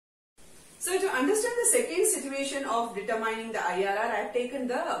So to understand the second situation of determining the IRR, I have taken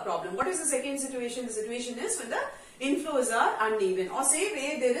the problem. What is the second situation? The situation is when the inflows are uneven, or say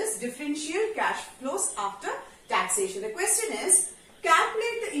where there is differential cash flows after taxation. The question is,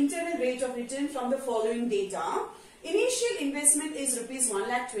 calculate the internal rate of return from the following data. Initial investment is rupees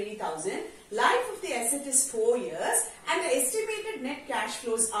 1,20,000. Life of the asset is 4 years, and the estimated net cash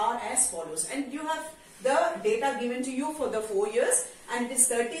flows are as follows. And you have the data given to you for the 4 years, and it is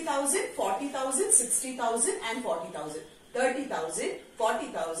 30,000, 40,000, 60,000 and 40,000. 30,000,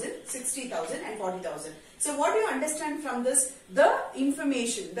 40,000, 60,000 and 40,000. So what do you understand from this? The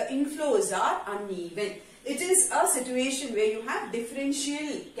information, the inflows are uneven. It is a situation where you have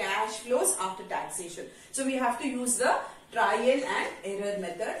differential cash flows after taxation. So we have to use the trial and error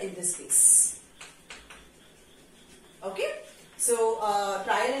method in this case. Okay. So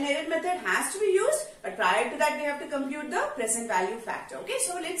trial and error method has to be used, but prior to that we have to compute the present value factor. Okay.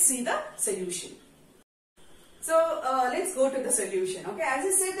 So let's see the solution. So let's go to the solution. Okay, as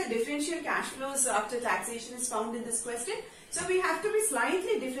I said, the differential cash flows after taxation is found in this question. So we have to be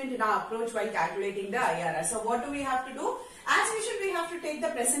slightly different in our approach while calculating the IRR. So what do we have to do? As usual, we have to take the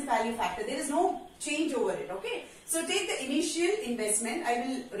present value factor. There is no change over it. Okay, so take the initial investment. I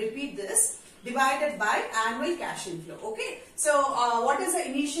will repeat this. Divided by annual cash inflow. Okay, so what is the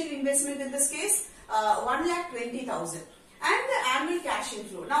initial investment in this case? 1,20,000. And the annual cash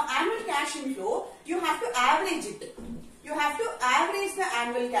inflow. Now, annual cash inflow, you have to average it. You have to average the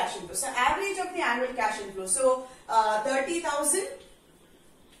annual cash inflow. So, average of the annual cash inflow. So, 30,000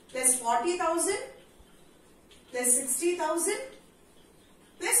 plus 40,000 plus 60,000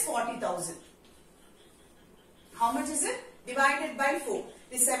 plus 40,000. How much is it? Divided by 4.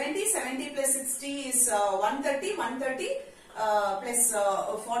 The 70 plus 60 is 130. 130 plus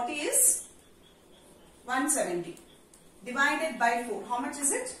 40 is 170. Divided by 4. How much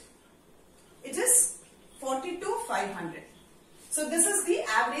is it? It is 42,500. So this is the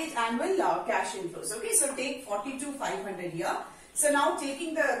average annual cash inflows. Okay, so take 42,500 here. So now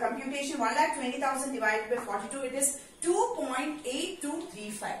taking the computation, 1,20,000 divided by 42, it is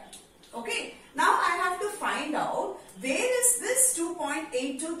 2.8235. Okay, now I have to find out where is this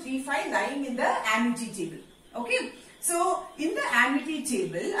 2.8235 lying in the annuity table. Okay, so in the annuity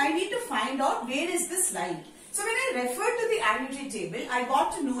table, I need to find out where is this lying. So when I refer to the annuity table, I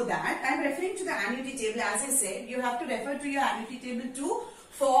got to know that I am referring to the annuity table. As I said, you have to refer to your annuity table too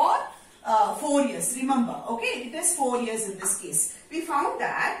for 4 years. Remember, okay, it is 4 years in this case. We found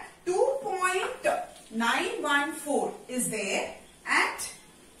that 2.914 is there at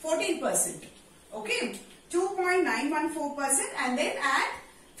 14%. Okay, 2.914%, and then at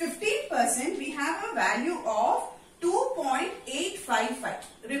 15% we have a value of 2.855.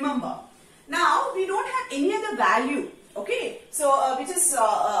 Remember. Now, we don't have any other value, okay, so which is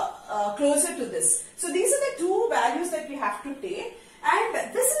closer to this. So, these are the two values that we have to take, and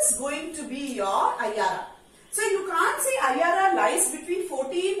this is going to be your IRR. So, you can't say IRR lies between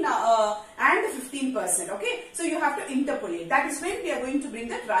 14 and 15%, okay. So, you have to interpolate. That is when we are going to bring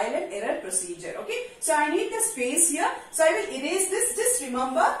the trial and error procedure, okay. So, I need the space here. So, I will erase this. Just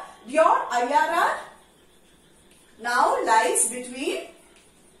remember, your IRR now lies between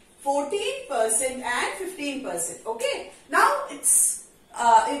 14% and 15%. Okay. Now it's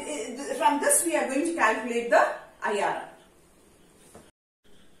from this we are going to calculate the IRR.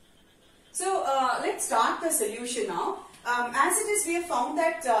 So let's start the solution now. As it is, we have found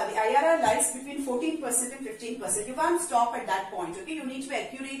that the IRR lies between 14% and 15%. You can't stop at that point. Okay. You need to be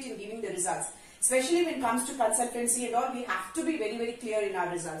accurate in giving the results. Especially when it comes to consultancy and all, we have to be very, very clear in our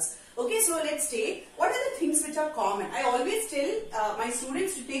results. Okay, so let's take what are the things which are common. I always tell my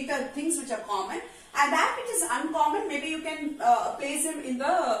students to take the things which are common, and that which is uncommon, maybe you can place them in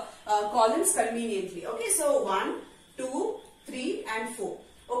the columns conveniently. Okay, so 1, 2, 3 and 4.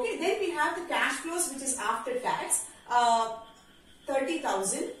 Okay, then we have the cash flows which is after tax,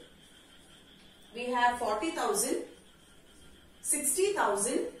 30,000. We have 40,000,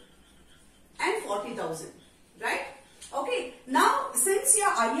 60,000 and 40,000, right? Okay, now since your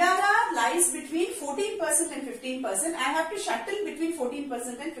IRR lies between 14% and 15%, I have to shuttle between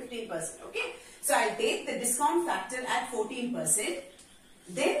 14% and 15%, okay? So I'll take the discount factor at 14%,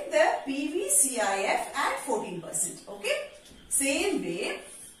 then the PVCIF at 14%, okay? Same way,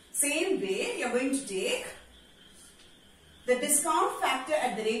 you're going to take the discount factor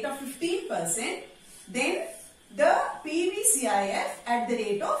at the rate of 15%, then the PVCIF at the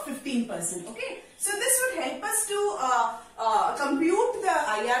rate of 15%, okay? So this would help us to compute the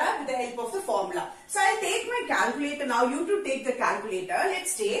IRR with the help of the formula. So I'll take my calculator now. You too take the calculator.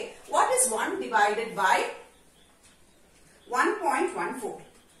 Let's take what is 1 divided by 1.14.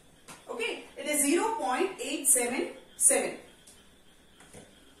 Okay, it is 0.877.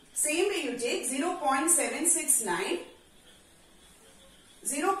 Same way you take 0.769,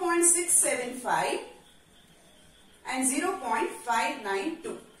 0.675 and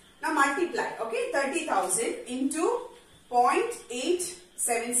 0.592. Now multiply, okay, 30,000 into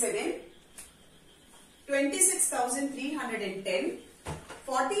 0.877, 26,310,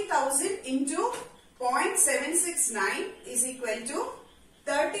 40,000 into 0.769 is equal to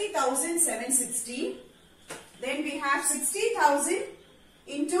 30,760. Then we have 60,000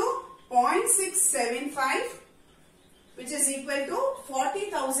 into 0.675, which is equal to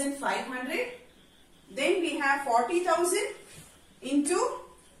 40,500. Then we have 40,000 into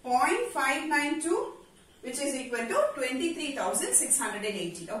 0.592, which is equal to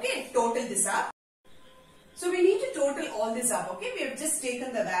 23,680. Okay, total this up. So we need to total all this up. Okay, we have just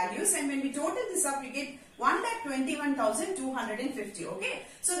taken the values, and when we total this up, we get 1,21,250. Okay,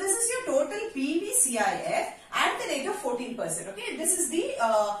 so this is your total PVCIF at the rate of 14%. Okay, this is the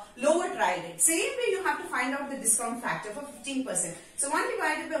lower trial rate. Same way you have to find out the discount factor for 15%. So 1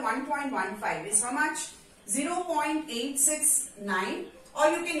 divided by 1.15 is how much? 0.869. Or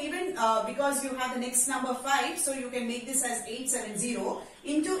you can even, because you have the next number 5, so you can make this as 870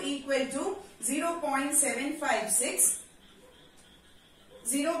 into equal to 0.756,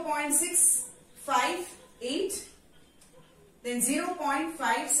 0.658, then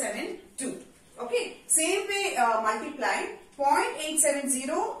 0.572. Okay, same way multiply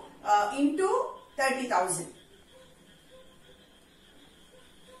 0.870 into 30,000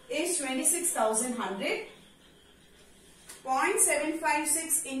 is 26,100.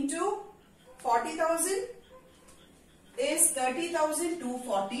 0.756 into 40,000 is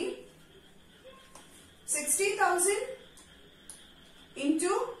 30,240. 60,000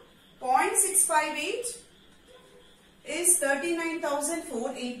 into 0.658 is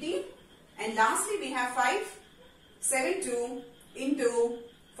 39,480. And lastly we have 572 into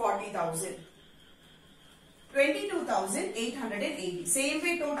 40,000. 22,880. Same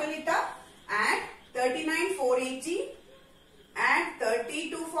way total it up. Add 39,480. Add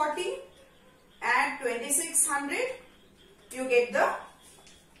 30,240, add 2,600, you get the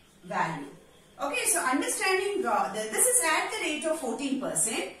value. Okay, so understanding this is at the rate of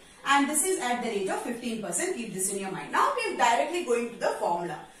 14% and this is at the rate of 15%. Keep this in your mind. Now we are directly going to the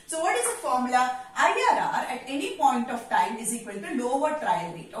formula. So what is the formula? IRR at any point of time is equal to lower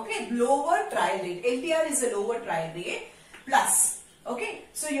trial rate. Okay, lower trial rate. LTR is a lower trial rate plus. Okay,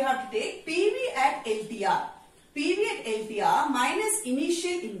 so you have to take PV at LTR. PV at LTR minus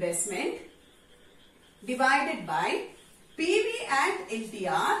initial investment divided by PV at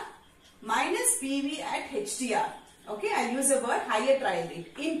LTR minus PV at HTR. Okay, I'll use the word higher trial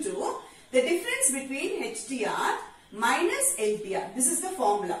rate into the difference between HTR minus LTR. This is the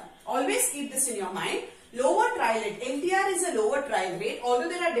formula. Always keep this in your mind. Lower trial rate. LTR is a lower trial rate. Although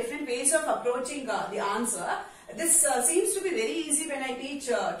there are different ways of approaching the answer. This seems to be very easy when I teach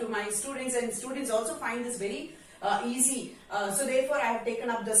to my students, and students also find this very easy. So therefore I have taken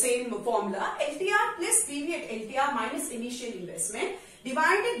up the same formula. LTR plus PV at LTR minus initial investment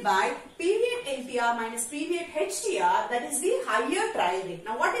divided by PV at LTR minus PV at HTR, that is the higher trial rate.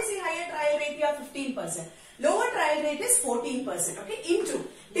 Now what is the higher trial rate here? 15%. Lower trial rate is 14%. Okay, into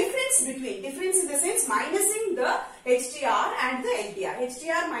difference between, difference in the sense minusing the HTR and the LTR.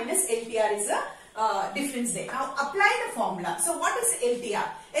 HTR minus LTR is a difference there. Now apply the formula. So what is LTR?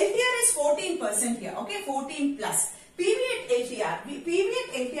 LTR is 14% here. Okay, 14 plus. PV at LTR. PV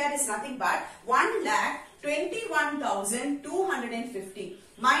at LTR is nothing but 1,21,250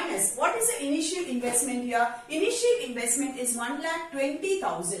 minus, what is the initial investment here? Initial investment is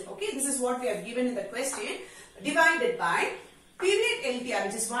 1,20,000. Okay, this is what we have given in the question, divided by PV at LTR,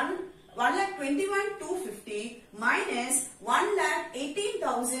 which is 1,21,250 minus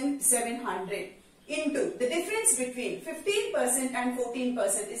 1,18,700 into the difference between 15% and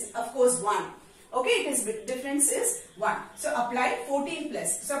 14% is of course 1. Okay, it is difference is 1. So apply 14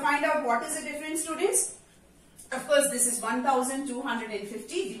 plus. So find out what is the difference, students. Of course, this is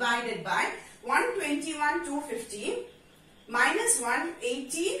 1,250 divided by 121,250 minus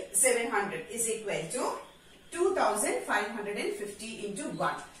 118,700 is equal to 2,550 into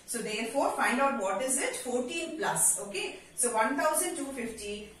 1. So therefore, find out what is it? 14 plus. Okay. So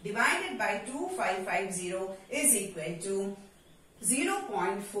 1,250 divided by 2,550 is equal to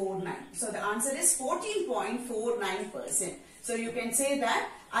 0.49. So the answer is 14.49%. So you can say that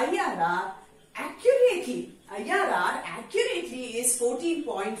IRR accurately is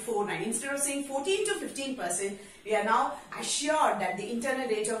 14.49. Instead of saying 14 to 15%, we are now assured that the internal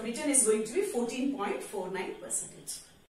rate of return is going to be 14.49%.